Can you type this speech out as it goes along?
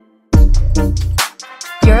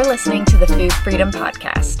You're listening to the Food Freedom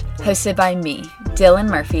Podcast, hosted by me, Dylan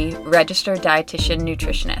Murphy, registered dietitian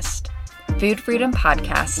nutritionist. Food Freedom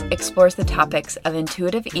Podcast explores the topics of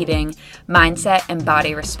intuitive eating, mindset, and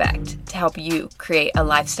body respect to help you create a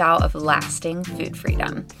lifestyle of lasting food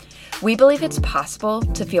freedom. We believe it's possible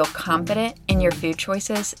to feel confident in your food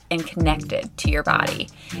choices and connected to your body.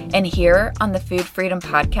 And here on the Food Freedom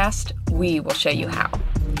Podcast, we will show you how.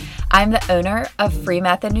 I'm the owner of Free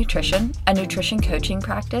Method Nutrition, a nutrition coaching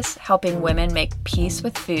practice helping women make peace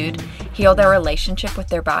with food, heal their relationship with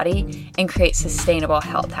their body, and create sustainable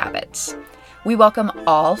health habits. We welcome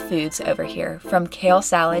all foods over here, from kale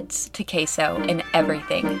salads to queso and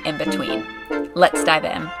everything in between. Let's dive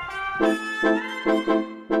in.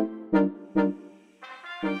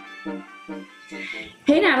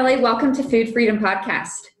 Hey, Natalie, welcome to Food Freedom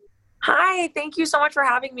Podcast. Hi, thank you so much for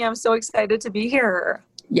having me. I'm so excited to be here.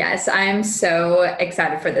 Yes, I'm so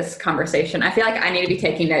excited for this conversation. I feel like I need to be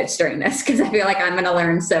taking notes during this because I feel like I'm going to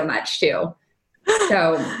learn so much too.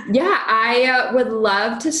 So yeah, I would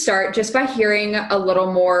love to start just by hearing a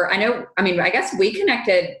little more. I guess we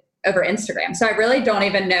connected over Instagram. So I really don't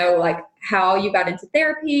even know like how you got into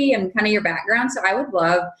therapy and kind of your background. So I would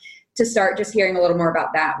love to start just hearing a little more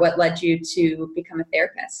about that. What led you to become a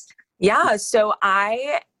therapist? Yeah, so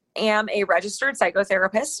I am a registered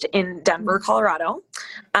psychotherapist in Denver, Colorado.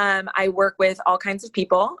 I work with all kinds of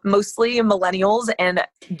people, mostly millennials and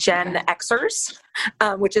Gen Xers,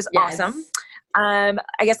 which is awesome. I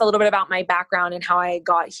guess a little bit about my background and how I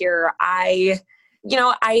got here. I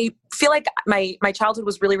feel like my childhood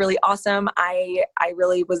was really, really awesome. I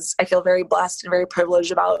feel very blessed and very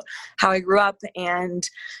privileged about how I grew up and,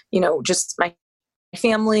 just my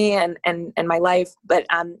family and my life. But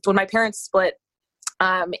when my parents split,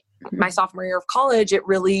 my sophomore year of college, it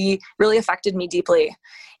really, really affected me deeply.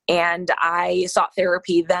 And I sought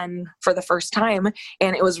therapy then for the first time,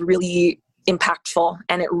 and it was really impactful,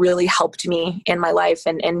 and it really helped me in my life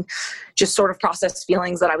and just sort of process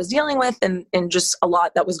feelings that I was dealing with and just a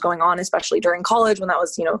lot that was going on, especially during college when that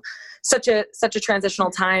was, such a transitional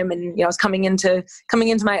time. And, I was coming into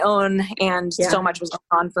my own, and so much was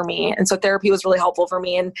going on for me. And so therapy was really helpful for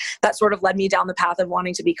me. And that sort of led me down the path of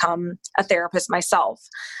wanting to become a therapist myself.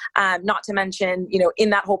 Not to mention, in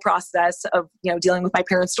that whole process of, dealing with my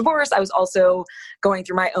parents' divorce, I was also going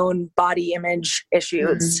through my own body image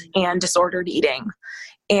issues and disordered eating.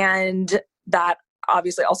 And that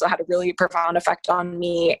obviously also had a really profound effect on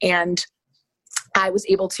me. And I was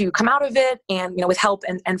able to come out of it and, with help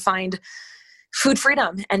and find food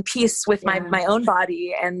freedom and peace with my own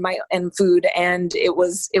body and food. And it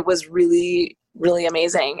was really, really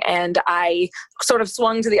amazing. And I sort of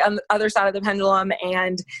swung to the other side of the pendulum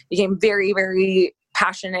and became very, very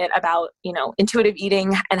passionate about, intuitive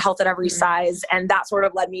eating and health at every size. And that sort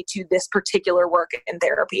of led me to this particular work in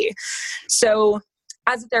therapy. So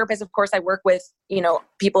as a therapist, of course, I work with,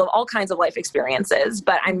 people of all kinds of life experiences,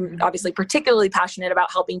 but I'm obviously particularly passionate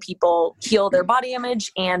about helping people heal their body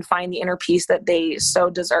image and find the inner peace that they so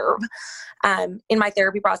deserve. In my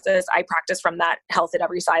therapy process, I practice from that health at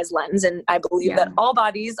every size lens. And I believe that all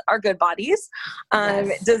bodies are good bodies,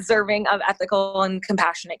 deserving of ethical and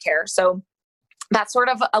compassionate care. So that's sort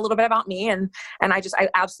of a little bit about me. And I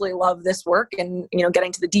absolutely love this work and,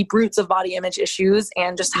 getting to the deep roots of body image issues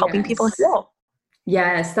and just helping people heal.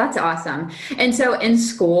 Yes, that's awesome. And so in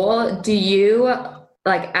school, do you,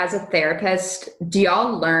 as a therapist, do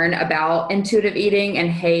y'all learn about intuitive eating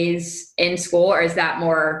and HAES in school, or is that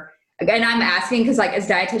more, and I'm asking because as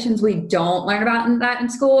dietitians, we don't learn about that in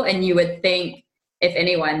school, and you would think, if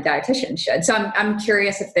anyone, dietitians should. So I'm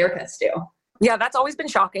curious if therapists do. Yeah, that's always been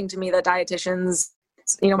shocking to me that dietitians,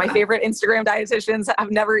 my favorite Instagram dietitians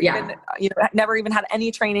have never even had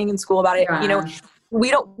any training in school about it.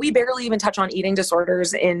 We barely even touch on eating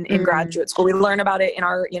disorders in graduate school. We learn about it in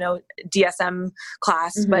our, DSM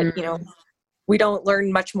class, but, we don't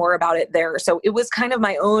learn much more about it there. So it was kind of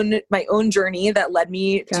my own journey that led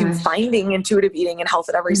me to finding intuitive eating and health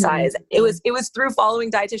at every size. It was through following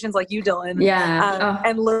dietitians like you, Dylan,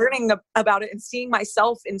 and learning about it and seeing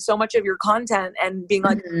myself in so much of your content and being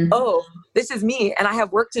like, oh, this is me and I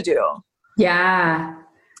have work to do. Yeah.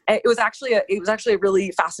 It was actually a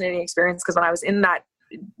really fascinating experience because when I was in that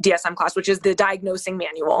DSM class, which is the diagnosing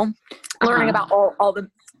manual, learning about all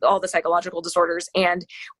the psychological disorders, and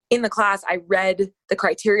in the class I read the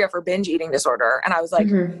criteria for binge eating disorder, and I was like,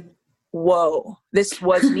 whoa, this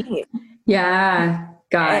was me. Gosh.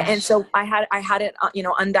 And so I had it,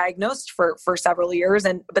 undiagnosed for several years.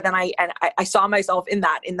 But then I saw myself in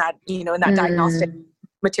that diagnostic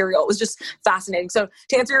material. It was just fascinating. So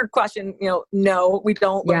to answer your question, no, we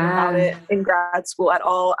don't learn about it in grad school at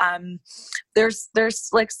all. There's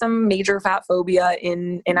like some major fat phobia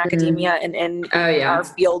in academia and in our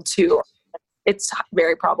field too. It's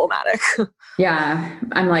very problematic. Yeah.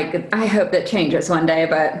 I'm like, I hope that changes one day,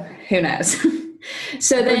 but who knows?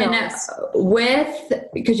 So then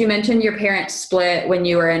because you mentioned your parents split when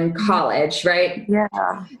you were in college, right?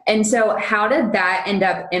 Yeah. And so how did that end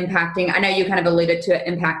up impacting, I know you kind of alluded to it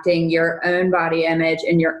impacting your own body image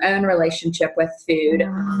and your own relationship with food.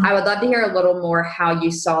 Yeah. I would love to hear a little more how you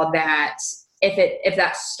saw that, if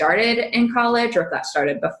that started in college or if that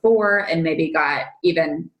started before and maybe got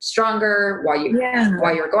even stronger while you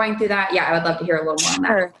were going through that. Yeah. I would love to hear a little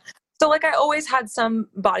more on that. So like I always had some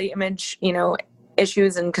body image,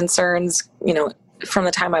 issues and concerns, from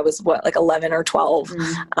the time I was 11 or 12,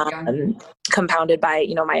 compounded by,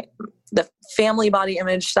 the family body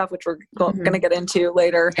image stuff, which we're going to get into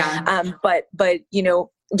later. Yeah. But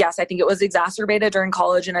yes, I think it was exacerbated during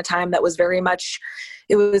college in a time that was very much,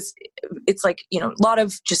 it's like, a lot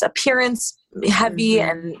of just appearance heavy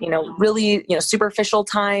and, really, superficial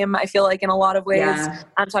time, I feel like in a lot of ways. Yeah.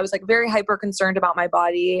 So I was like very hyper concerned about my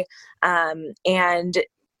body. And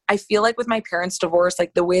I feel like with my parents' divorce,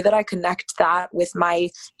 like the way that I connect that with my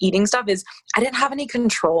eating stuff is I didn't have any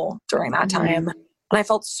control during that time. And I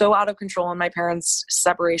felt so out of control in my parents'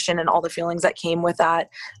 separation and all the feelings that came with that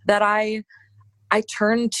I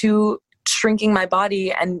turned to shrinking my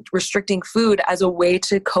body and restricting food as a way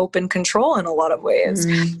to cope and control in a lot of ways.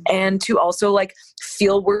 And to also like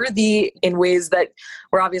feel worthy in ways that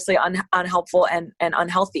were obviously unhelpful and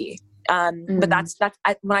unhealthy. But that's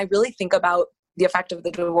when I really think about the effect of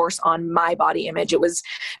the divorce on my body image, it was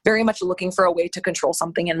very much looking for a way to control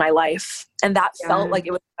something in my life. And that felt like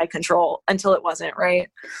it was my control until it wasn't, right?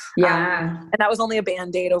 Yeah. And that was only a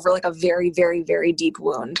Band-Aid over like a very, very, very deep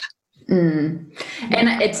wound. And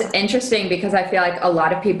it's interesting because I feel like a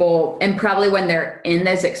lot of people, and probably when they're in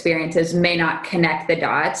those experiences, may not connect the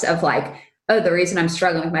dots of like, oh, the reason I'm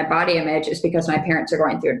struggling with my body image is because my parents are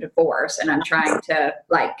going through a divorce and I'm trying to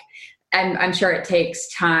like, and I'm sure it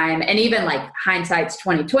takes time, and even like hindsight's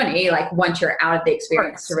 2020, like once you're out of the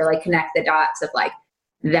experience to really connect the dots of like,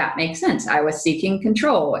 that makes sense. I was seeking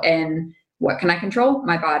control, and what can I control?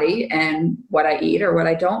 My body and what I eat or what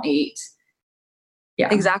I don't eat. Yeah,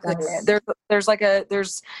 exactly. There's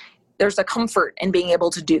a comfort in being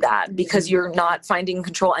able to do that because you're not finding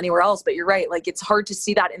control anywhere else, but you're right. Like it's hard to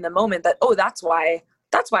see that in the moment that, oh, that's why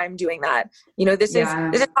I'm doing that. This is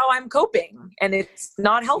how I'm coping, and it's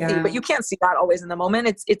not healthy, but you can't see that always in the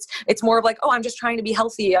moment. It's more of like, oh, I'm just trying to be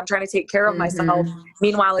healthy. I'm trying to take care of myself.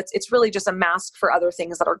 Meanwhile, it's really just a mask for other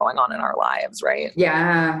things that are going on in our lives. Right.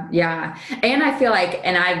 Yeah. Yeah. And I feel like,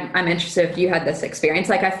 and I'm interested if you had this experience,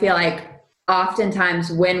 like, I feel like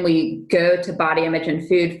oftentimes when we go to body image and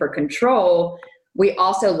food for control, we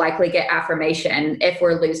also likely get affirmation if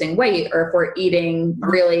we're losing weight or if we're eating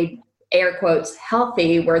really air quotes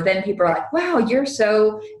healthy, where then people are like, wow, you're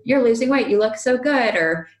losing weight. You look so good.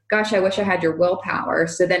 Or gosh, I wish I had your willpower.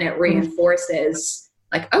 So then it reinforces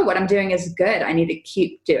like, oh, what I'm doing is good. I need to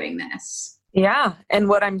keep doing this. Yeah. And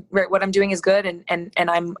what I'm doing is good. And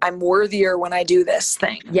I'm worthier when I do this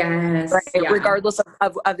thing. Yes. Right? Yeah. Regardless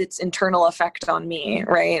of its internal effect on me.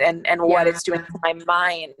 Right. And what it's doing to my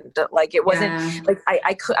mind. Like it wasn't like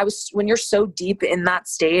I was, when you're so deep in that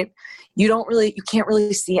state, you can't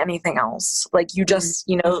really see anything else. Like you just,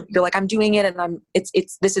 you're like, I'm doing it and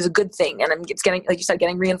this is a good thing. And it's getting, like you said,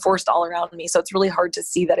 getting reinforced all around me. So it's really hard to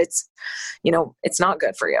see that it's not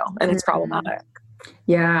good for you and it's problematic.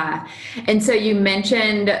 Yeah. And so you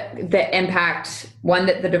mentioned the impact, one,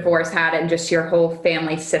 that the divorce had and just your whole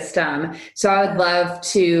family system. So I would love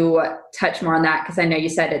to touch more on that because I know you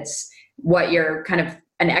said it's what you're kind of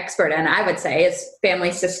an expert in, I would say, is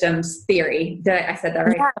family systems theory. I said that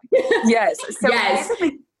right? Yeah. Yes. So yes.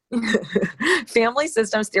 Family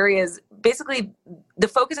systems theory is basically the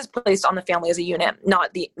focus is placed on the family as a unit,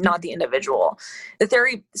 not the individual. The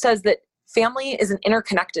theory says that family is an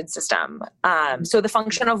interconnected system. So the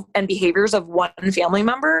function of and behaviors of one family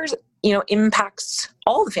members, impacts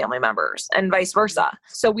all the family members and vice versa.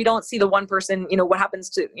 So we don't see the one person, what happens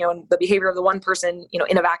to, the behavior of the one person,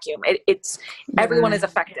 in a vacuum. It's everyone is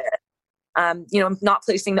affected. Not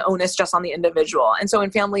placing the onus just on the individual. And so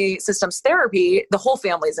in family systems therapy, the whole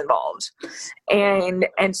family is involved. And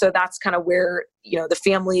so that's kind of where, the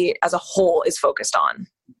family as a whole is focused on.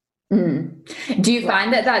 Do you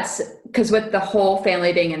find that that's because with the whole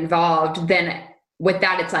family being involved, then with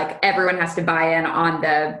that, it's like everyone has to buy in on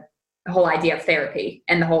the whole idea of therapy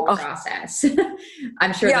and the whole process.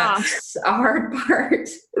 I'm sure that's a hard part.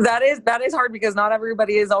 That is hard because not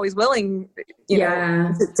everybody is always willing, you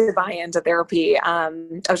know, to buy into therapy. I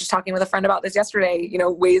was just talking with a friend about this yesterday, you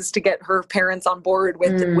know, ways to get her parents on board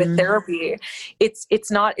with therapy.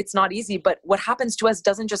 It's not easy, but what happens to us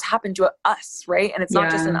doesn't just happen to us, right? And it's not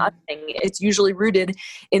just an us thing. It's usually rooted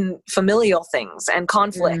in familial things and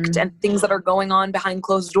conflict and things that are going on behind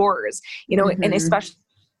closed doors, you know, and especially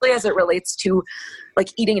as it relates to like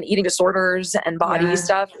eating and eating disorders and body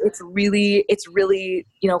stuff, it's really,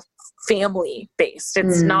 you know, family based.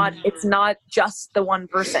 It's not just the one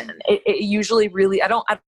person. It usually really, I don't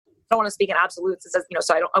want to speak in absolutes. It says, you know,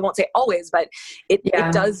 so I won't say always, but it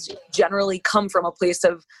does generally come from a place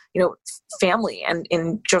of, you know, family and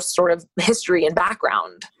in just sort of history and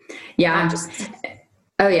background. Yeah.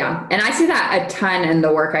 Oh yeah. And I see that a ton in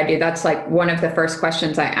the work I do. That's like one of the first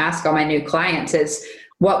questions I ask all my new clients is,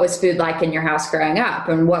 what was food like in your house growing up?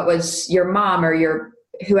 And what was your mom or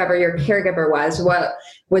whoever your caregiver was, what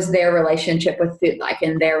was their relationship with food like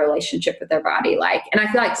and their relationship with their body like? And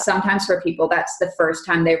I feel like sometimes for people, that's the first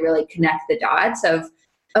time they really connect the dots of,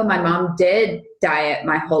 oh, my mom did diet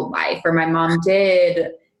my whole life, or my mom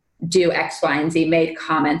did do X, Y, and Z, made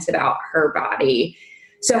comments about her body.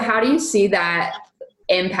 So how do you see that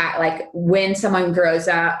impact? Like when someone grows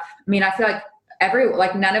up, I mean, I feel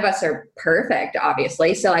like none of us are perfect,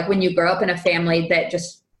 obviously. So like when you grow up in a family that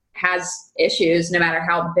just has issues, no matter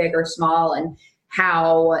how big or small, and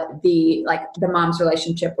how the mom's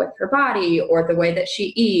relationship with her body or the way that she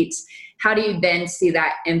eats, how do you then see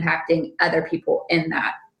that impacting other people in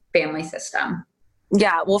that family system?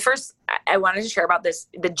 Yeah. Well, first I wanted to share about the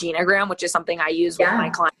genogram, which is something I use with my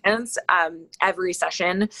clients, every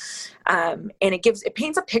session. And it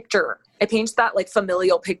paints a picture. It paints that like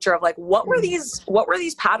familial picture of like, what were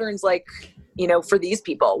these patterns like, you know, for these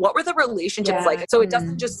people? What were the relationships like? So it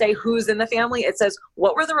doesn't just say who's in the family. It says,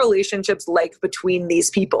 what were the relationships like between these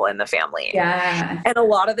people in the family? Yeah. And a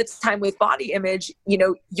lot of the time with body image, you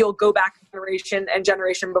know, you'll go back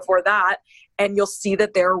generation before that, and you'll see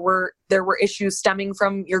that there were issues stemming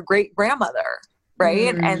from your great grandmother,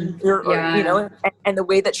 right? And you know, and the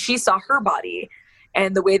way that she saw her body,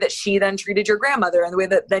 and the way that she then treated your grandmother, and the way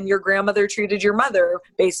that then your grandmother treated your mother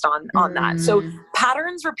based on that. So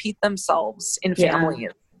patterns repeat themselves in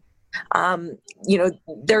families. You know,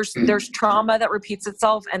 there's trauma that repeats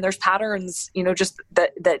itself, and there's patterns, you know, just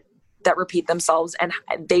that repeat themselves, and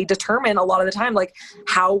they determine a lot of the time, like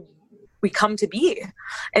how we come to be.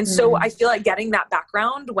 And so I feel like getting that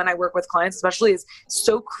background when I work with clients, especially, is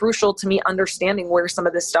so crucial to me understanding where some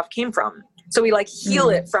of this stuff came from. So we like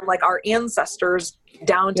heal it from like our ancestors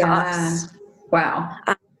down to us. Wow.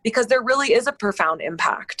 Because there really is a profound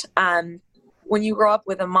impact. When you grow up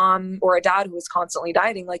with a mom or a dad who is constantly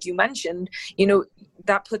dieting, like you mentioned, you know,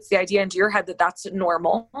 that puts the idea into your head that that's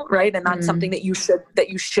normal, right? And that's something that you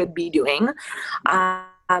should be doing.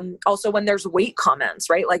 Also, when there's weight comments,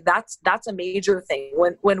 right? Like that's a major thing.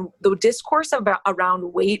 When the discourse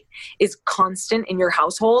around weight is constant in your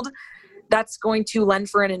household, that's going to lend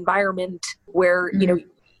for an environment where, you know,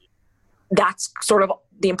 that's sort of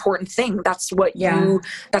the important thing. That's what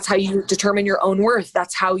that's how you determine your own worth.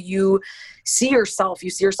 That's how you see yourself. You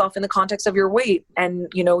see yourself in the context of your weight and,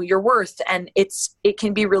 you know, your worth. And it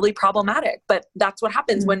can be really problematic, but that's what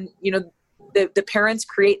happens when, you know, the parents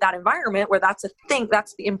create that environment where that's a thing,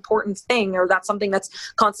 that's the important thing, or that's something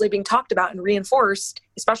that's constantly being talked about and reinforced,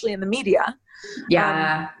 especially in the media.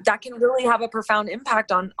 That can really have a profound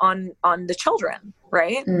impact on the children,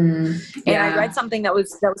 right? And I read something that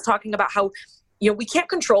was talking about how, you know, we can't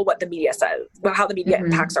control what the media says, but how the media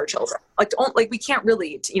impacts our children. We can't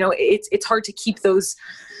really, you know, it's hard to keep those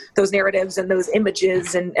narratives and those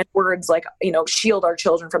images and words, like, you know, shield our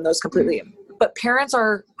children from those completely. But parents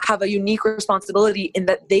have a unique responsibility in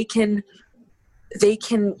that they can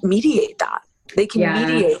mediate that. They can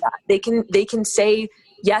mediate that. They can say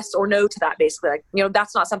yes or no to that, basically. Like, you know,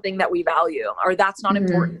 that's not something that we value, or that's not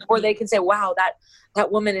important. Or they can say, wow,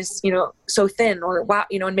 that woman is, you know, so thin, or wow,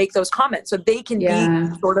 you know, and make those comments. So they can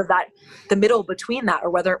be sort of the middle between that,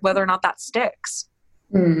 or whether or not that sticks.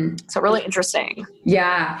 So really interesting.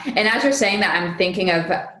 Yeah. And as you're saying that, I'm thinking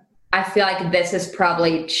of, I feel like this has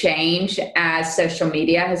probably changed as social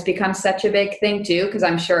media has become such a big thing too. Cause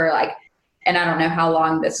I'm sure and I don't know how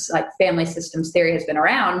long this family systems theory has been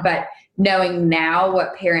around, but knowing now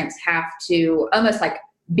what parents have to almost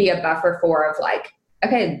be a buffer for of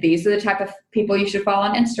okay, these are the type of people you should follow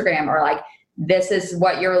on Instagram, or this is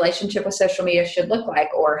what your relationship with social media should look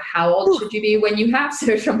like, or how old should you be when you have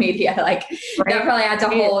social media? Like that probably adds a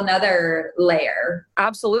whole nother layer.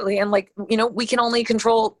 Absolutely. And like, we can only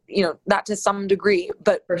control, that to some degree,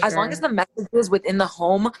 but as long as the messages within the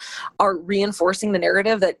home are reinforcing the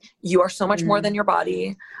narrative that you are so much more than your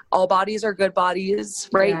body, all bodies are good bodies,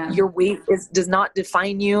 right? Yeah. Your weight does not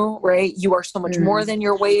define you, right? You are so much more than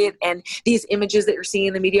your weight. And these images that you're seeing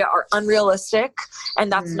in the media are unrealistic.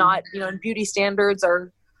 And that's not, and beauty standards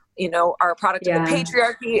are a product of the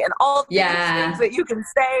patriarchy and all these things that you can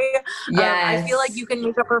say. I feel like you can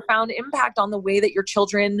make a profound impact on the way that your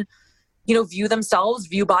children, view themselves,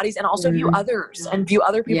 view bodies, and also view others and view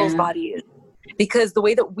other people's bodies. Because the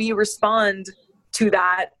way that we respond to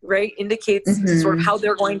that, right, indicates sort of how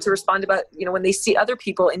they're going to respond about, when they see other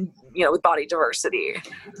people in, with body diversity.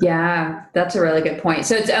 Yeah, that's a really good point.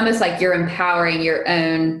 So it's almost like you're empowering your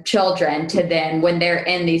own children to then, when they're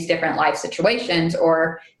in these different life situations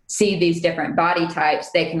or see these different body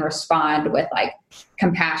types, they can respond with like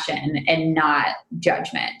compassion and not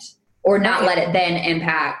judgment, or not let it then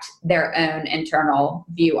impact their own internal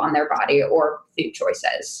view on their body or food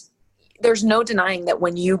choices. There's no denying that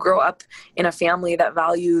when you grow up in a family that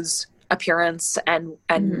values appearance and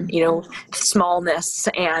smallness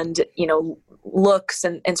and, looks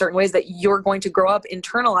and certain ways, that you're going to grow up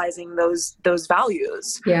internalizing those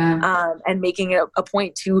values and making it a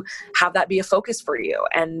point to have that be a focus for you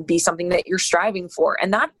and be something that you're striving for.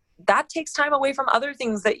 And that takes time away from other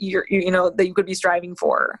things that that you could be striving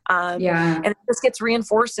for. And it just gets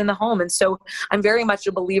reinforced in the home. And so I'm very much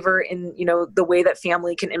a believer in, the way that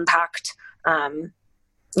family can impact,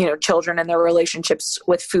 children and their relationships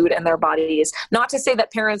with food and their bodies. Not to say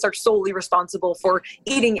that parents are solely responsible for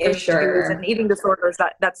eating issues and eating disorders.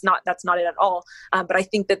 That's not it at all. But I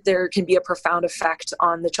think that there can be a profound effect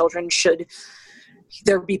on the children should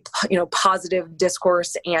there be, positive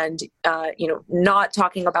discourse and, not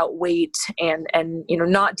talking about weight and,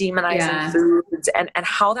 not demonizing foods and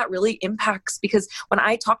how that really impacts. Because when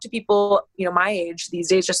I talk to people, my age these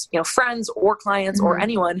days, just, friends or clients or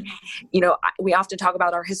anyone, we often talk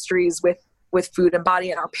about our histories with food and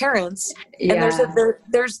body and our parents. And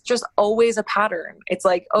there's just always a pattern. It's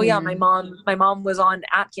like, my mom was on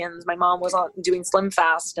Atkins. My mom was on doing Slim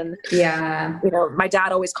Fast. And, my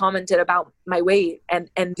dad always commented about my weight and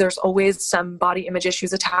there's always some body image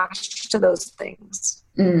issues attached to those things.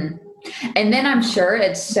 And then I'm sure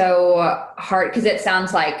it's so hard because it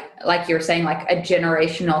sounds like you're saying, like a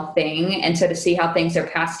generational thing. And so to see how things are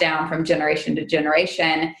passed down from generation to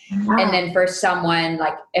generation. And then for someone,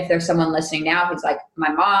 like if there's someone listening now who's like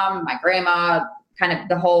my mom, my grandma, kind of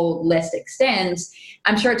the whole list extends,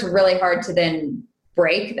 I'm sure it's really hard to then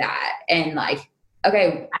break that and like,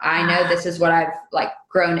 okay, I know this is what I've like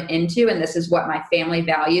grown into and this is what my family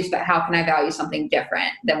values, but how can I value something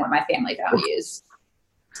different than what my family values?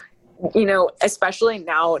 Especially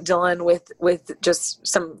now, Dylan, with just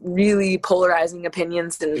some really polarizing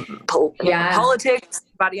opinions in politics,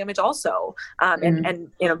 body image also,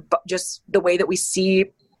 and just the way that we see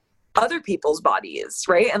other people's bodies,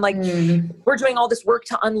 right? And like we're doing all this work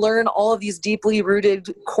to unlearn all of these deeply rooted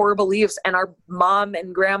core beliefs, and our mom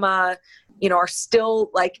and grandma, are still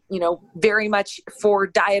like, very much for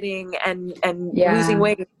dieting and losing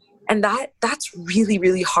weight. And that's really,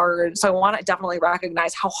 really hard. So I want to definitely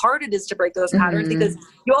recognize how hard it is to break those patterns because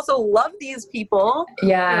you also love these people.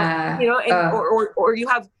 Or you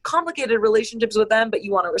have complicated relationships with them, but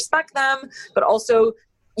you want to respect them, but also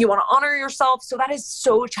you want to honor yourself. So that is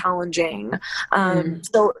so challenging.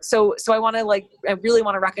 So I want to I really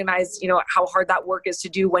want to recognize, how hard that work is to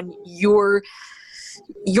do when you're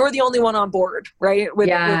the only one on board, right? With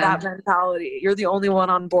that mentality, you're the only one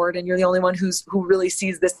on board and you're the only one who really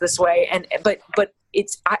sees this way. But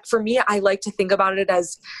it's, for me, I like to think about it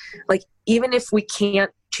as like, even if we can't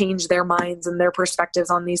change their minds and their perspectives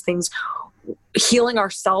on these things, healing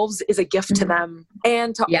ourselves is a gift to them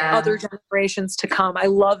and to other generations to come. I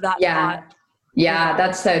love that thought. Yeah,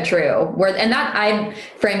 that's so true. And that I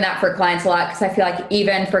frame that for clients a lot because I feel like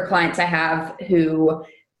even for clients I have who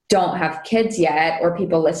don't have kids yet, or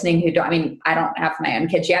people listening who don't, I don't have my own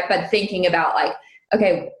kids yet, but thinking about like,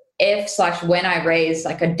 okay, when I raise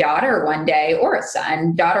like a daughter one day or a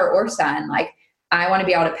son, like I want to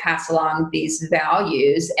be able to pass along these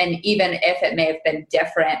values. And even if it may have been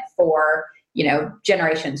different for,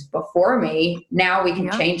 generations before me, now we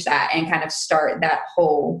can change that and kind of start that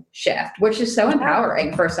whole shift, which is so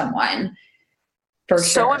empowering for someone.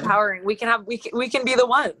 So empowering. We can be the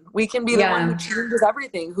one. We can be the one who changes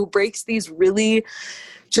everything, who breaks these really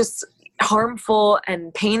just harmful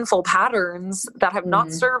and painful patterns that have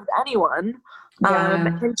not served anyone.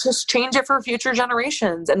 And just change it for future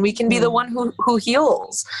generations, and we can be the one who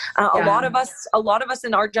heals. A lot of us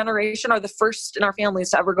in our generation are the first in our families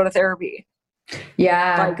to ever go to therapy.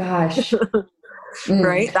 Yeah, gosh.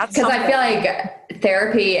 Right? That's because I feel like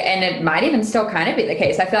therapy, and it might even still kind of be the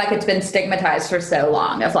case, I feel like it's been stigmatized for so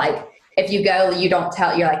long of like, if you go, you don't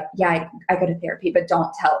tell, you're like, yeah, I go to therapy, but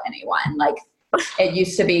don't tell anyone. Like, it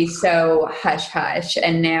used to be so hush hush,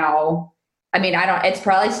 and now, I mean, it's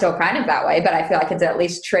probably still kind of that way, but I feel like it's at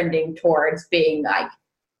least trending towards being like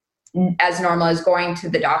as normal as going to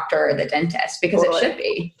the doctor or the dentist, because it should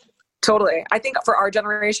be. Totally. I think for our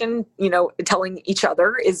generation, telling each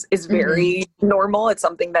other is very normal. It's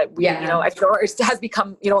something that we, I feel has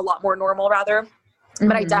become, a lot more normal rather.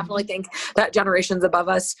 But I definitely think that generations above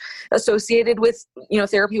us associated with,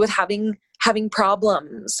 therapy with having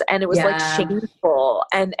problems, and it was like shameful.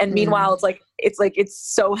 And meanwhile, it's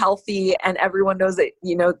so healthy, and everyone knows that,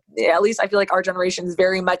 at least I feel like our generation is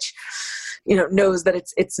very much, knows that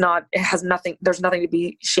there's nothing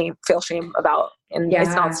to feel shame about. And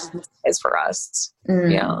it's not as for us.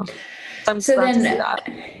 Yeah.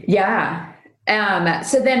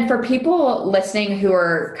 So then for people listening who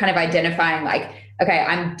are kind of identifying like, okay,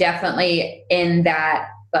 I'm definitely in that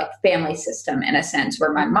like family system in a sense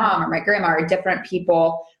where my mom or my grandma or different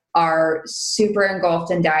people are super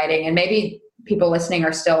engulfed in dieting, and maybe people listening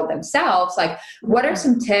are still themselves. Like, what are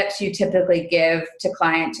some tips you typically give to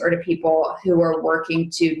clients or to people who are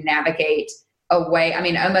working to navigate a way, I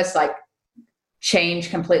mean, almost like change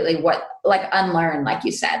completely unlearn, like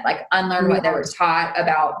you said, like unlearn what they were taught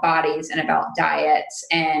about bodies and about diets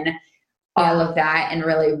and all of that, and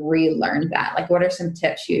really relearn that? Like, what are some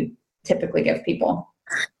tips you typically give people?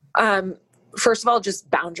 First of all,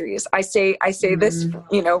 just boundaries. I say this,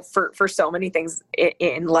 for so many things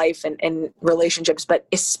in life and relationships, but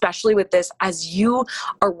especially with this, as you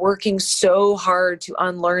are working so hard to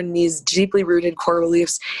unlearn these deeply rooted core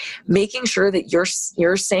beliefs, making sure that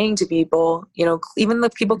you're saying to people, even the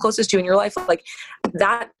people closest to you in your life, like,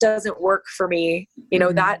 that doesn't work for me.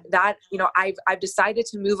 I've decided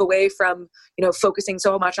to move away from, focusing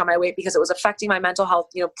so much on my weight because it was affecting my mental health.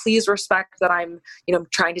 Please respect that I'm,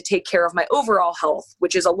 trying to take care of my overall health,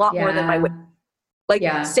 which is a lot more than my weight.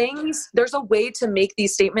 Saying these, there's a way to make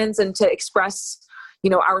these statements and to express,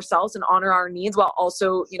 ourselves and honor our needs while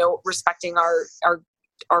also, respecting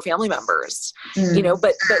our family members,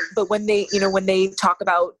 but when they talk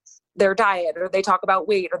about their diet, or they talk about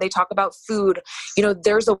weight, or they talk about food,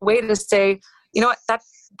 there's a way to say,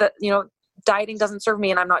 dieting doesn't serve me,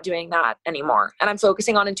 and I'm not doing that anymore, and I'm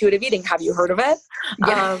focusing on intuitive eating. Have you heard of it?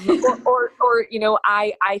 Yeah.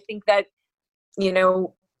 I think that,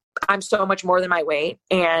 I'm so much more than my weight,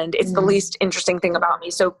 and it's the least interesting thing about me.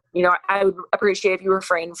 So, I would appreciate if you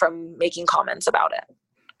refrain from making comments about it.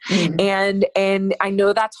 And I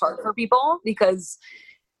know that's hard for people because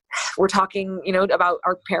we're talking, about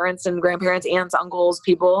our parents and grandparents, aunts, uncles,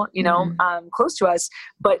 people, close to us,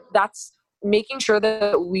 but that's making sure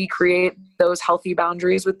that we create those healthy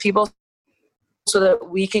boundaries with people so that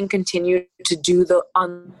we can continue to do the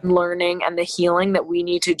unlearning and the healing that we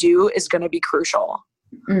need to do is going to be crucial.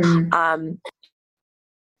 In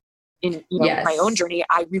my own journey,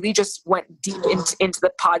 I really just went deep into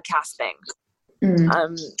the podcast thing.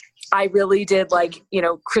 I really did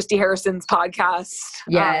Christy Harrison's podcast.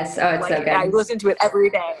 Yes. Oh, it's so good. I listened to it every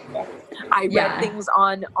day. I read things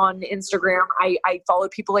on Instagram. I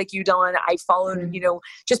followed people like you, Dylan. I followed,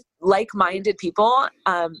 just like-minded people,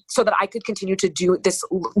 so that I could continue to do this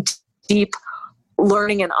deep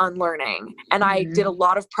learning and unlearning. And I did a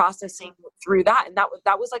lot of processing through that. And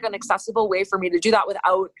that was like an accessible way for me to do that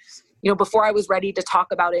without, before I was ready to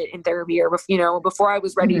talk about it in therapy, or, before I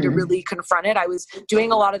was ready to really confront it, I was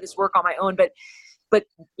doing a lot of this work on my own, but,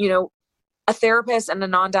 a therapist and a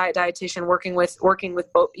non-diet dietitian working with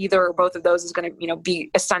both, either or both of those is going to, be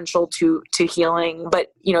essential to healing.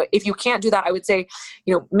 But, if you can't do that, I would say,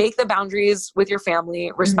 make the boundaries with your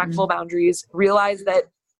family, respectful boundaries, realize that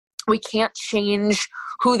we can't change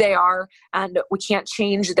who they are, and we can't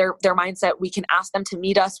change their mindset. We can ask them to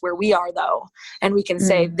meet us where we are, though. And we can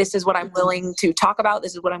say, this is what I'm willing to talk about.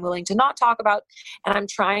 This is what I'm willing to not talk about. And I'm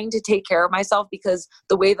trying to take care of myself because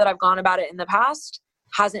the way that I've gone about it in the past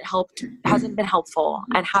hasn't been helpful,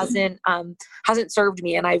 and hasn't served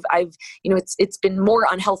me. And I've it's been more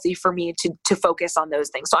unhealthy for me to focus on those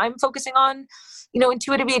things. So I'm focusing on,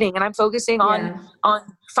 intuitive eating, and I'm focusing on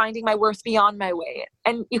finding my worth beyond my weight.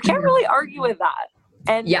 And you can't really argue with that.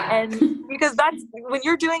 And because that's when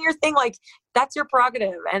you're doing your thing, like, that's your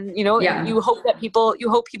prerogative. And, you hope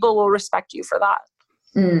people will respect you for that.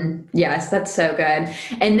 Yes, that's so good.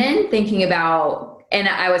 And then thinking about, and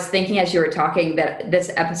I was thinking as you were talking that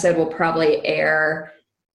this episode will probably air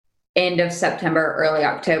end of September, early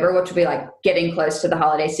October, which will be like getting close to the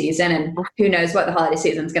holiday season. And who knows what the holiday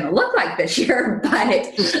season is going to look like this year.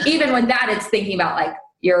 But even with that, it's thinking about like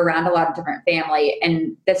you're around a lot of different family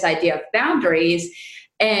and this idea of boundaries.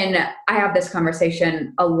 And I have this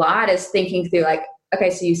conversation a lot is thinking through like, okay,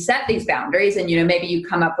 so you set these boundaries and, maybe you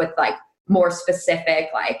come up with like more specific,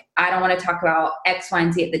 like, I don't want to talk about X, Y,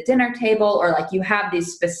 and Z at the dinner table, or like you have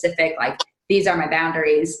these specific, like, these are my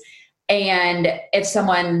boundaries. And if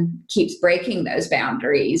someone keeps breaking those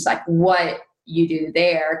boundaries, like what you do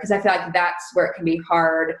there, because I feel like that's where it can be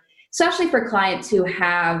hard, especially for clients who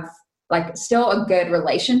have like still a good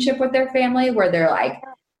relationship with their family where they're like,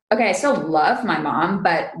 okay, I still love my mom,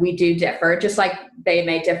 but we do differ, just like they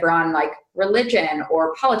may differ on like religion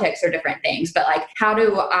or politics or different things. But like, how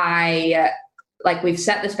do I, like, we've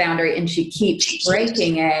set this boundary and she keeps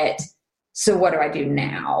breaking it. So what do I do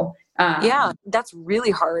now? Yeah, that's really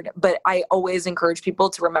hard. But I always encourage people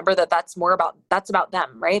to remember that that's about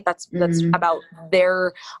them, right? That's about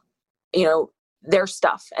their, their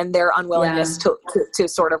stuff and their unwillingness to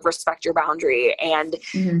sort of respect your boundary, and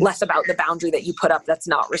less about the boundary that you put up that's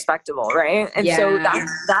not respectable. Right. And so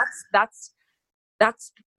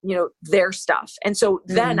that's, their stuff. And so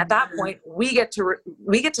then at that point we get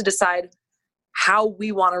to decide how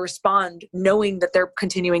we want to respond, knowing that they're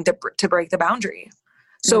continuing to break the boundary.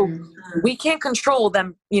 So we can't control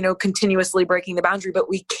them, continuously breaking the boundary, but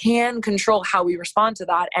we can control how we respond to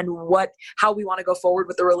that and how we want to go forward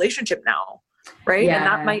with the relationship now. Right. Yeah. And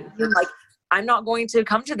that might mean like, I'm not going to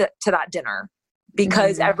come to that dinner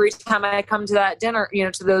because every time I come to that dinner,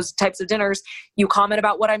 to those types of dinners, you comment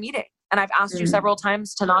about what I'm eating. And I've asked you several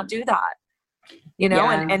times to not do that,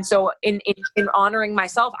 and so in honoring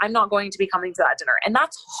myself, I'm not going to be coming to that dinner. And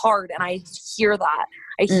that's hard. And I hear that.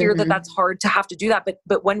 I hear that that's hard to have to do that.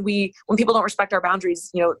 But when people don't respect our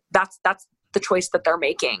boundaries, that's the choice that they're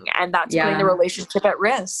making, and that's putting the relationship at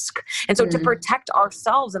risk. And so to protect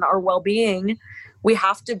ourselves and our well-being, we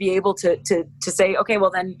have to be able to say, okay,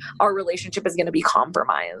 well then our relationship is going to be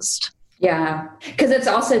compromised. Yeah. Cause it's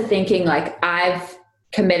also thinking like I've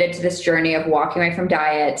committed to this journey of walking away from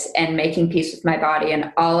diets and making peace with my body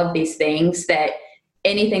and all of these things, that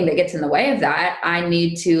anything that gets in the way of that, I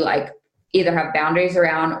need to like either have boundaries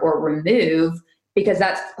around or remove, because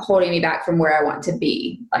that's holding me back from where I want to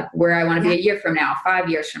be, like where I want to be a year from now, 5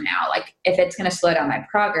 years from now. Like if it's going to slow down my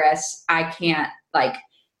progress, I can't, like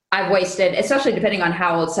I've wasted, especially depending on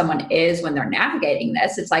how old someone is when they're navigating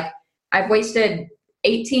this. It's like, I've wasted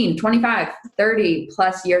 18, 25, 30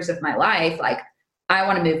 plus years of my life. Like I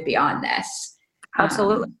want to move beyond this.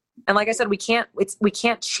 Absolutely. And like I said, we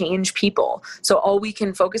can't change people. So all we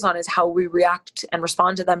can focus on is how we react and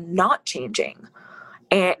respond to them not changing.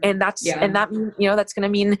 And that's, and that, that's going to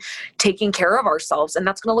mean taking care of ourselves, and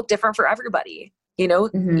that's going to look different for everybody. We people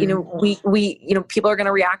are going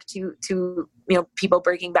to react to people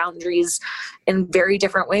breaking boundaries in very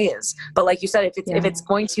different ways. But like you said, if it's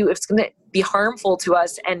going to be harmful to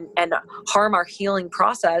us and harm our healing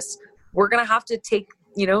process, we're going to have to take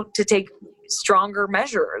stronger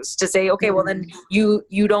measures to say, okay, well then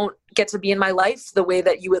you don't get to be in my life the way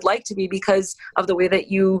that you would like to be because of the way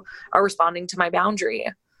that you are responding to my boundary.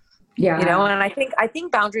 Yeah. And I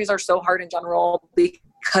think boundaries are so hard in general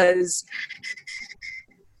because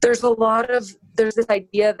there's this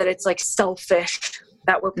idea that it's like selfish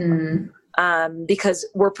that we're because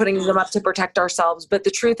we're putting them up to protect ourselves. But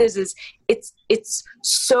the truth is it's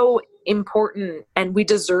so important and we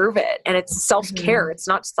deserve it. And it's self-care. It's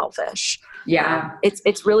not selfish. Yeah.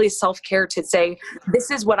 It's really self-care to say, this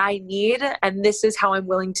is what I need. And this is how I'm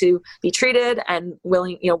willing to be treated and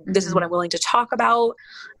this is what I'm willing to talk about.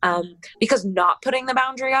 Because not putting the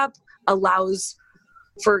boundary up allows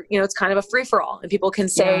for, it's kind of a free for all, and people can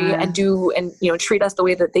say and do, and, treat us the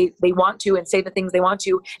way that they want to and say the things they want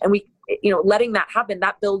to. And we, letting that happen,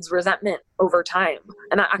 that builds resentment over time.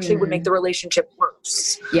 And that actually would make the relationship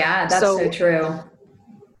worse. Yeah, that's so true.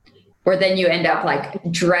 Or then you end up like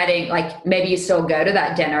dreading, like maybe you still go to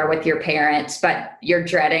that dinner with your parents, but you're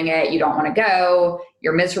dreading it. You don't want to go.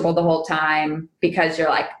 You're miserable the whole time because you're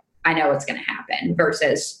like, I know what's going to happen,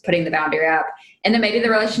 versus putting the boundary up. And then maybe the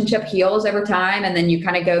relationship heals over time. And then you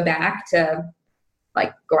kind of go back to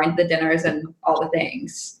like going to the dinners and all the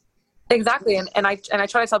things. Exactly. And I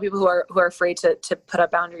try to tell people who are afraid to put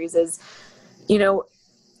up boundaries is,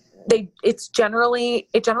 it generally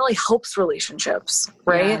helps relationships,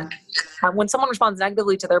 right? Yeah. When someone responds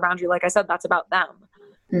negatively to their boundary, like I said, that's about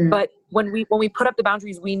them. But when we put up the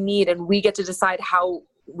boundaries we need, and we get to decide how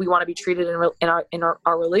we want to be treated in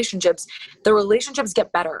our relationships, the relationships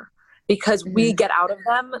get better because we get out of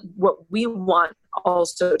them what we want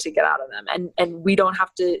also to get out of them. And we don't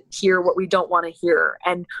have to hear what we don't want to hear.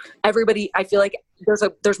 And everybody, I feel like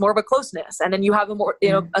there's more of a closeness, and then you have a more,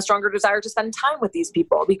 a stronger desire to spend time with these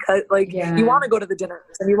people because you want to go to the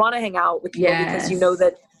dinners and you want to hang out with people because you know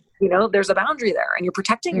that, there's a boundary there and you're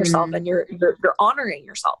protecting yourself and you're honoring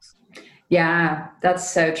yourself. Yeah, that's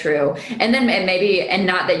so true. And then and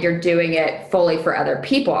not that you're doing it fully for other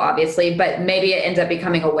people, obviously, but maybe it ends up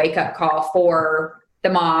becoming a wake up call for the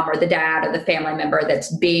mom or the dad or the family member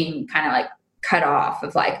that's being kind of like cut off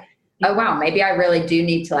of like, oh, wow, maybe I really do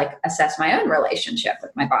need to like assess my own relationship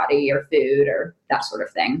with my body or food or that sort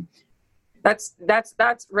of thing. That's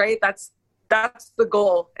right. That's the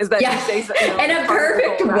goal, is that you say in a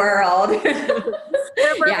perfect world.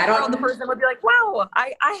 The person would be like, wow,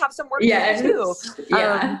 I have some work to do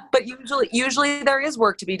too. But usually there is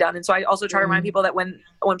work to be done. And so I also try to remind people that when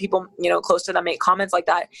people, close to them make comments like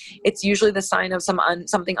that, it's usually the sign of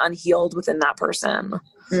something unhealed within that person.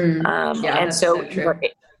 And so true.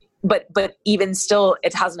 But even still,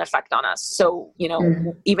 it has an effect on us. So,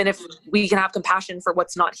 even if we can have compassion for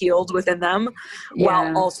what's not healed within them,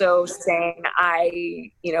 while also saying,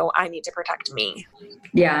 I need to protect me.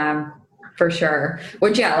 Yeah, for sure.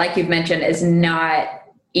 Which, like you've mentioned, is not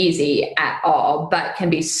easy at all, but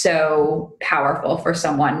can be so powerful for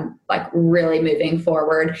someone like really moving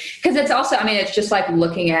forward. Because it's also, it's just like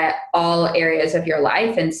looking at all areas of your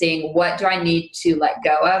life and seeing, what do I need to let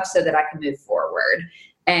go of so that I can move forward?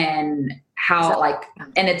 And how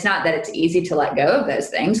and it's not that it's easy to let go of those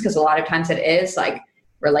things, because a lot of times it is like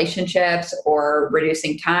relationships or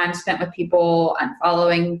reducing time spent with people,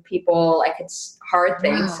 unfollowing people. Like, it's hard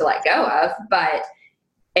things to let go of, but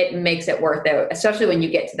it makes it worth it, especially when you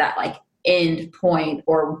get to that like end point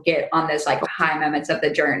or get on this like high moments of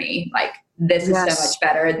the journey. Like, this is so much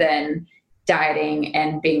better than dieting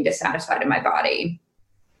and being dissatisfied in my body.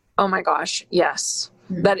 Oh my gosh. Yes.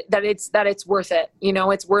 That it's worth it.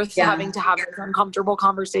 It's worth having to have those uncomfortable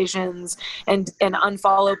conversations and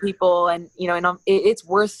unfollow people. And,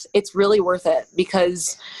 it's really worth it,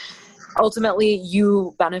 because ultimately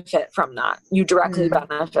you benefit from that. You directly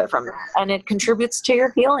benefit from that, and it contributes to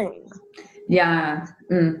your healing. Yeah.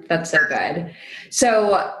 That's so good.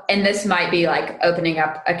 So, and this might be like opening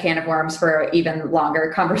up a can of worms for even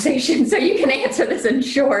longer conversation. So you can answer this in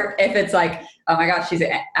short if it's like, oh my gosh, she's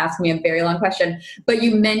asking me a very long question. But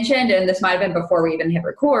you mentioned, and this might have been before we even hit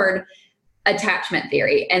record, attachment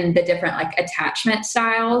theory and the different like attachment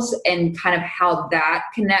styles and kind of how that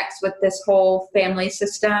connects with this whole family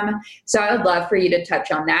system. So I would love for you to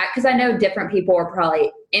touch on that, because I know different people are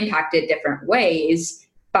probably impacted different ways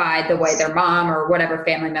by the way their mom or whatever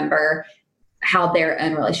family member, how their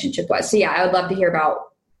own relationship was. So I would love to hear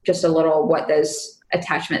about just a little what those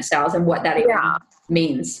attachment styles and what that even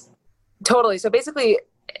means. Totally. So basically,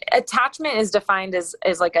 attachment is defined as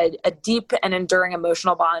like a deep and enduring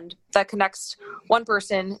emotional bond that connects one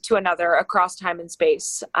person to another across time and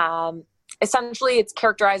space. Essentially, it's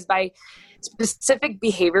characterized by specific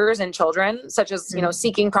behaviors in children, such as,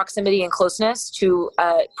 seeking proximity and closeness to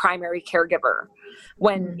a primary caregiver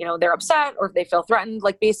when, they're upset or if they feel threatened,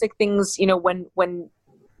 like basic things, when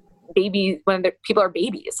people are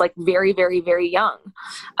babies, like very, very, very young.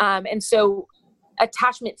 And so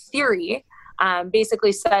attachment theory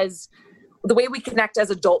basically says the way we connect as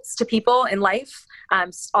adults to people in life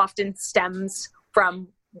often stems from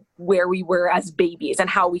where we were as babies and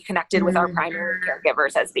how we connected with our primary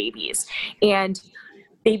caregivers as babies. And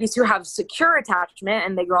babies who have secure attachment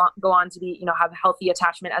and they go on to be, have healthy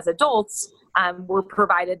attachment as adults, were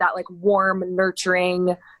provided that like warm,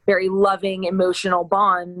 nurturing, very loving emotional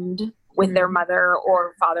bond with their mother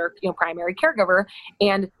or father, primary caregiver.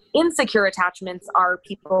 And insecure attachments are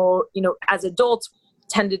people, as adults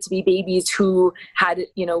tended to be babies who had,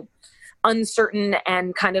 uncertain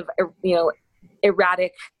and kind of,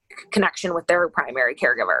 erratic connection with their primary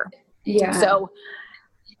caregiver. Yeah. So,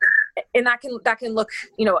 and that can look,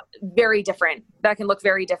 very different. That can look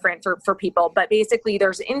very different for people, but basically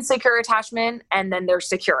there's insecure attachment and then there's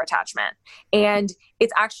secure attachment. And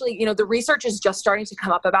it's actually, the research is just starting to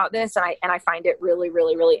come up about this. And I find it really,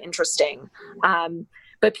 really, really interesting.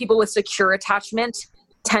 But people with secure attachment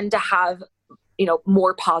tend to have,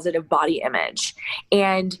 more positive body image,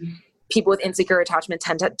 and people with insecure attachment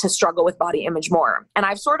tend to struggle with body image more. And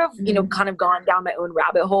I've sort of, kind of gone down my own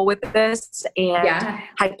rabbit hole with this and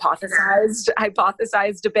hypothesized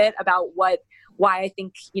a bit about why I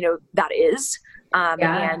think, that is,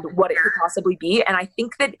 and what it could possibly be. And I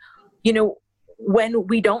think that, when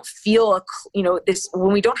we don't feel,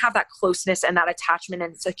 when we don't have that closeness and that attachment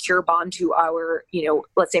and secure bond to our,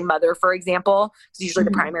 let's say mother, for example, is usually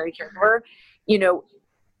the primary caregiver,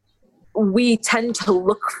 we tend to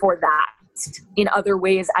look for that in other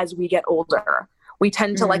ways as we get older. We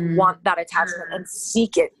tend to want that attachment and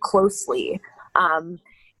seek it closely.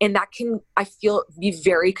 And that can, I feel, be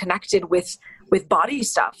very connected with body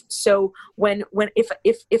stuff. So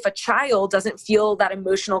if a child doesn't feel that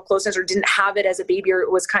emotional closeness or didn't have it as a baby, or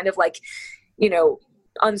it was kind of like,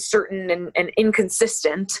 uncertain and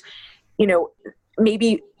inconsistent,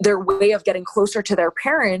 maybe their way of getting closer to their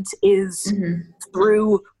parent is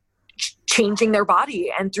through changing their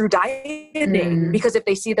body and through dieting, because if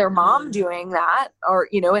they see their mom doing that, or,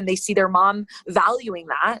 and they see their mom valuing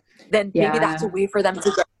that, then maybe that's a way for them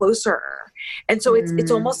to get closer. And so it's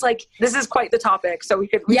almost like, this is quite the topic, so we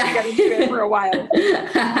could get into it for a while.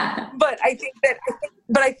 But I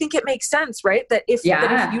think it makes sense, right? That if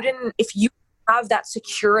you have that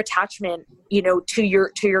secure attachment, to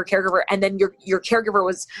your caregiver, and then your caregiver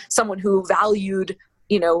was someone who valued,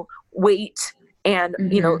 weight and,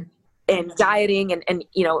 and dieting and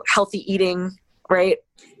healthy eating, right?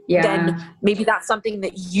 Yeah. Then maybe that's something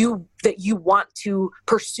that you want to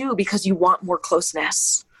pursue because you want more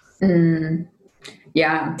closeness.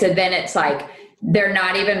 Yeah. So then it's like, they're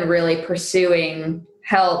not even really pursuing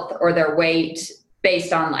health or their weight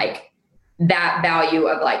based on like that value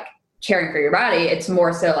of like caring for your body. It's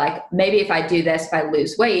more so like, maybe if I do this, if I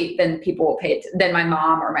lose weight, then people will pay it. Then my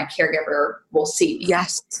mom or my caregiver will see me.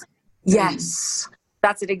 Yes. Yes.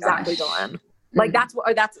 That's it exactly, Dawn. Like that's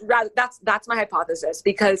my hypothesis,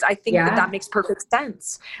 because I think that makes perfect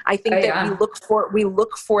sense. I think that we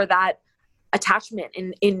look for that attachment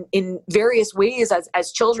in various ways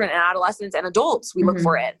as children and adolescents and adults. We look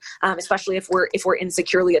for it, especially if we're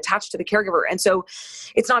insecurely attached to the caregiver. And so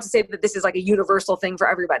it's not to say that this is like a universal thing for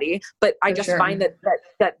everybody, but I just find that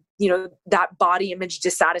that body image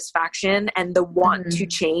dissatisfaction and the want to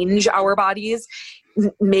change our bodies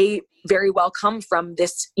may very well come from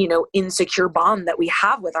this, insecure bond that we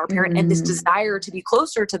have with our parent and this desire to be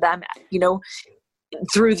closer to them,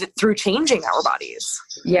 through changing our bodies.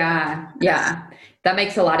 Yeah. Yeah. That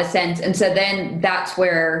makes a lot of sense. And so then that's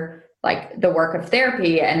where like the work of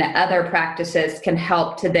therapy and other practices can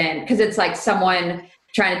help to then, because it's like someone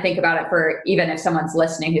trying to think about it for, even if someone's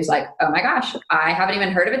listening who's like, oh my gosh, I haven't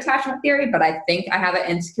even heard of attachment theory, but I think I have an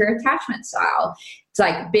insecure attachment style. It's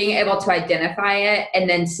like being able to identify it and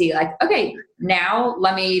then see like, okay, now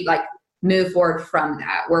let me like move forward from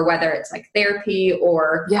that, or whether it's like therapy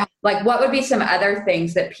or like what would be some other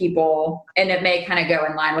things that people, and it may kind of go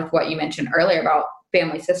in line with what you mentioned earlier about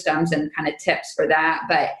family systems and kind of tips for that.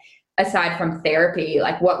 But aside from therapy,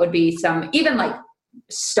 like what would be some even like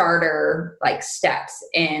starter like steps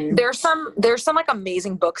in? There's some like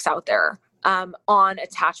amazing books out there on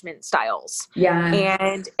attachment styles. Yeah.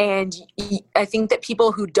 And I think that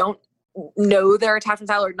people who don't know their attachment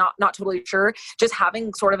style or not totally sure, just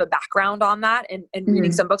having sort of a background on that and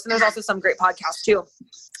reading some books. And there's also some great podcasts too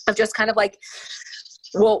of just kind of like,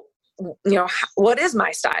 well, what is my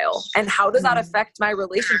style and how does that affect my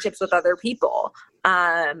relationships with other people?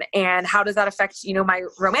 And how does that affect, my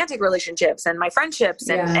romantic relationships and my friendships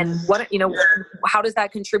and what, how does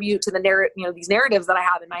that contribute to the narrative, these narratives that I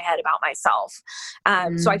have in my head about myself?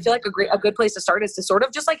 So I feel like a good place to start is to sort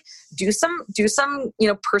of just like do some,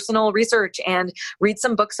 personal research and read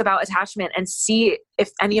some books about attachment and see if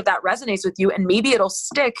any of that resonates with you, and maybe it'll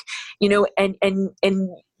stick, you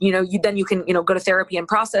can, go to therapy and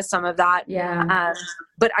process some of that. Yeah.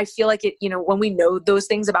 But I feel like when we know those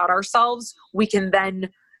things about ourselves, we can then,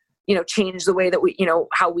 change the way that we,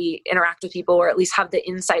 how we interact with people, or at least have the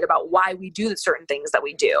insight about why we do the certain things that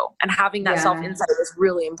we do. And having that self-insight is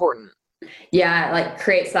really important. Yeah. It like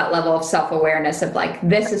creates that level of self-awareness of like,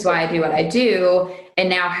 this is why I do what I do. And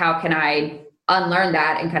now how can I unlearn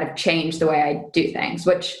that and kind of change the way I do things,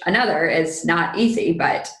 which another is not easy,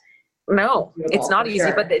 but no, it's not easy,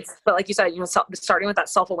 but like you said, starting with that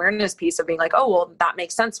self-awareness piece of being like, oh, well, that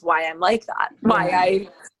makes sense why I'm like that, why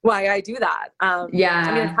I do that. I mean,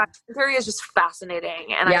 attachment theory is just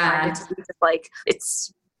fascinating, and I find it to be just like,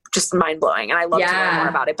 it's just mind blowing, and I love to learn more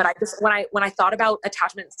about it. But I just when I thought about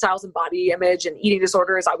attachment styles and body image and eating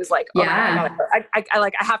disorders, I was like, oh my God,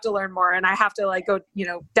 I have to learn more, and I have to like go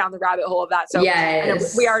down the rabbit hole of that. So I know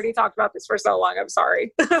we already talked about this for so long. I'm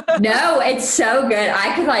sorry. No, it's so good.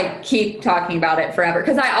 I could like keep talking about it forever,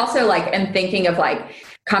 because I also like am thinking of like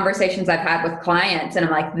conversations I've had with clients, and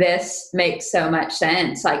I'm like, this makes so much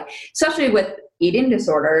sense. Like especially with eating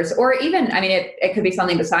disorders, or even, I mean, it could be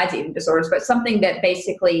something besides eating disorders, but something that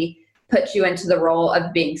basically puts you into the role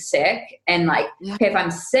of being sick and like, okay, if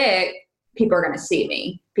I'm sick, people are going to see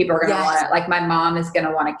me. People are going to want to, like, my mom is going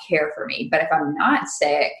to want to care for me. But if I'm not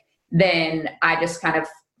sick, then I just kind of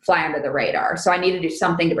fly under the radar. So I need to do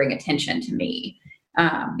something to bring attention to me.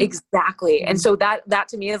 Exactly. And so that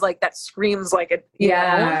to me is like, that screams like a, you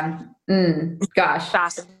know, gosh,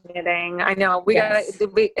 fascinating. I know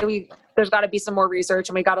there's gotta be some more research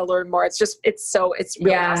and we got to learn more. It's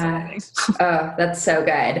really fascinating. Oh, that's so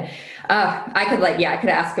good. I could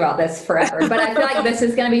ask about this forever, but I feel like this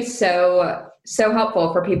is going to be so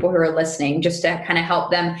helpful for people who are listening, just to kind of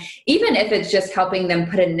help them, even if it's just helping them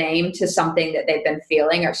put a name to something that they've been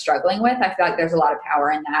feeling or struggling with. I feel like there's a lot of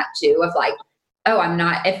power in that too, of like, oh,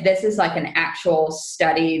 if this is like an actual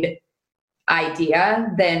studied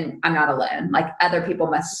idea, then I'm not alone. Like, other people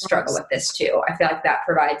must struggle with this too. I feel like that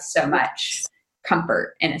provides so much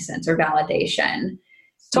comfort, in a sense, or validation.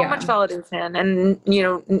 So much validation. And, you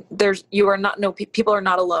know, people are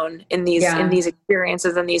not alone in these,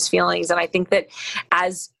 experiences and these feelings. And I think that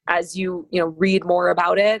as you read more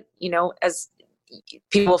about it, as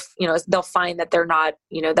people, they'll find that they're not,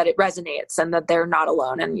 that it resonates and that they're not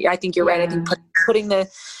alone. And I think you're right. I think putting the,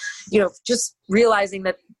 just realizing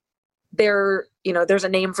that there's a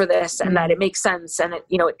name for this and that it makes sense and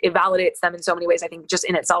it validates them in so many ways, I think just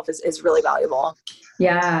in itself is really valuable.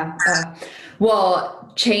 Yeah.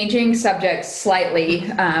 Well, changing subjects slightly,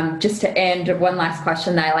 just to end, one last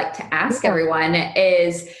question that I like to ask everyone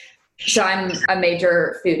is, so I'm a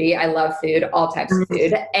major foodie. I love food, all types of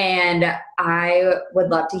food. And I would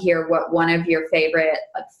love to hear what one of your favorite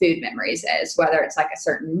food memories is, whether it's like a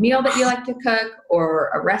certain meal that you like to cook or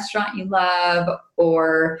a restaurant you love,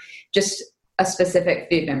 or just a specific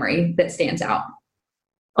food memory that stands out.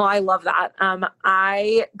 Oh, I love that.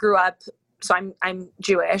 I grew up, so I'm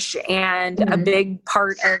Jewish, and a big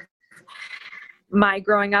part of my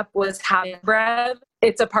growing up was having bread.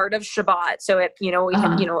 It's a part of Shabbat. So we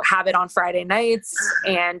can, have it on Friday nights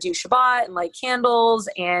and do Shabbat and light candles.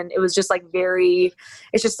 And it was just like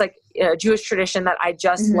it's just like a Jewish tradition that I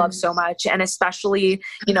just love so much. And especially,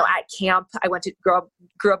 at camp, I grew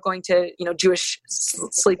up going to, Jewish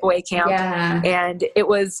sleepaway camp. Yeah. And it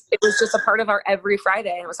was just a part of our every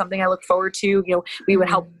Friday. And it was something I looked forward to. We would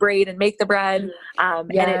help braid and make the bread.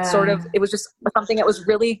 And it was just something that was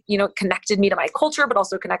really, connected me to my culture, but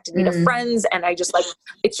also connected me to friends. And I just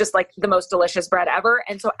it's just like the most delicious bread ever.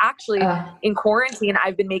 And so actually in quarantine,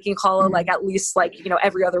 I've been making challah like at least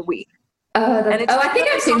every other week. I think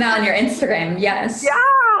I've seen that on your Instagram. Yes. Yeah.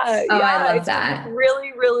 I love that.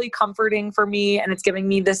 Really, really comforting for me. And it's giving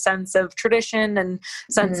me this sense of tradition and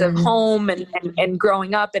sense of home and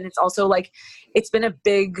growing up. And it's also like, it's been a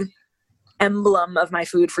big emblem of my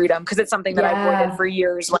food freedom, because it's something that I've avoided for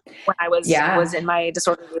years when I was in my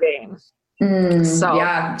disordered eating.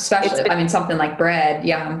 Especially, something like bread.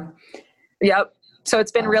 Yeah. Yep. So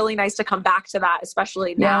it's been really nice to come back to that,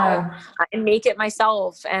 especially now, and make it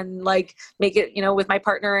myself and make it, with my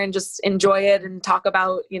partner and just enjoy it and talk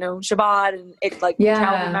about, Shabbat and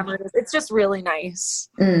childhood memories. It's just really nice.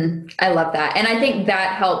 I love that. And I think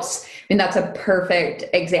that helps. That's a perfect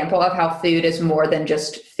example of how food is more than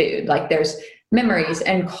just food. Like, there's memories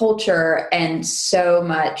and culture and so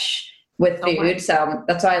much with food. So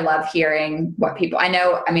that's why I love hearing what people,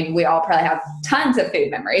 we all probably have tons of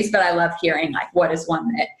food memories, but I love hearing what is one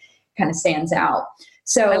that kind of stands out.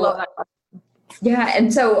 So I love that. Yeah.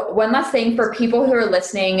 And so one last thing for people who are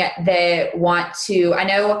listening that want to, I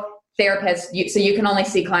know therapists, so you can only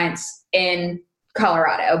see clients in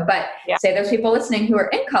Colorado, but say there's people listening who are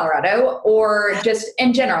in Colorado, or just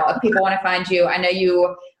in general, if people want to find you. I know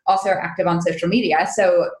you also are active on social media.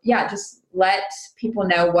 So just let people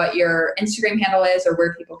know what your Instagram handle is or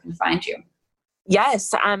where people can find you. Yes.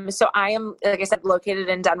 So I am, like I said, located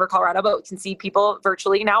in Denver, Colorado, but we can see people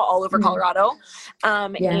virtually now all over Colorado.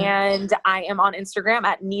 And I am on Instagram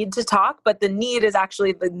at Need to Talk, but the need is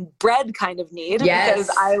actually the bread kind of need, because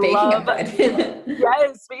I love,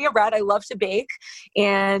 speaking of bread, I love to bake.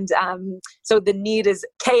 And, so the need is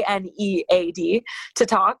KNEAD to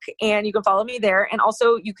talk, and you can follow me there. And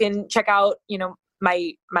also you can check out,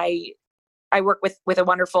 I work with a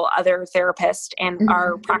wonderful other therapist, and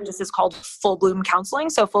our practice is called Full Bloom Counseling.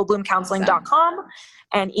 So fullbloomcounseling.com,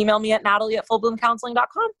 and email me at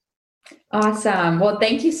Natalie@fullbloomcounseling.com. Awesome. Well,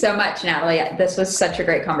 thank you so much, Natalie. This was such a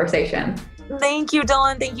great conversation. Thank you,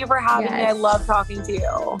 Dylan. Thank you for having me. I love talking to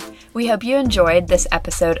you. We hope you enjoyed this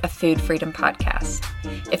episode of Food Freedom Podcast.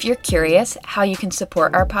 If you're curious how you can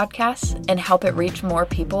support our podcast and help it reach more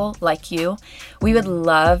people like you, we would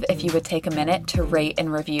love if you would take a minute to rate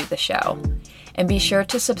and review the show. And be sure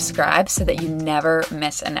to subscribe so that you never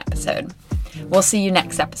miss an episode. We'll see you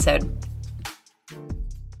next episode.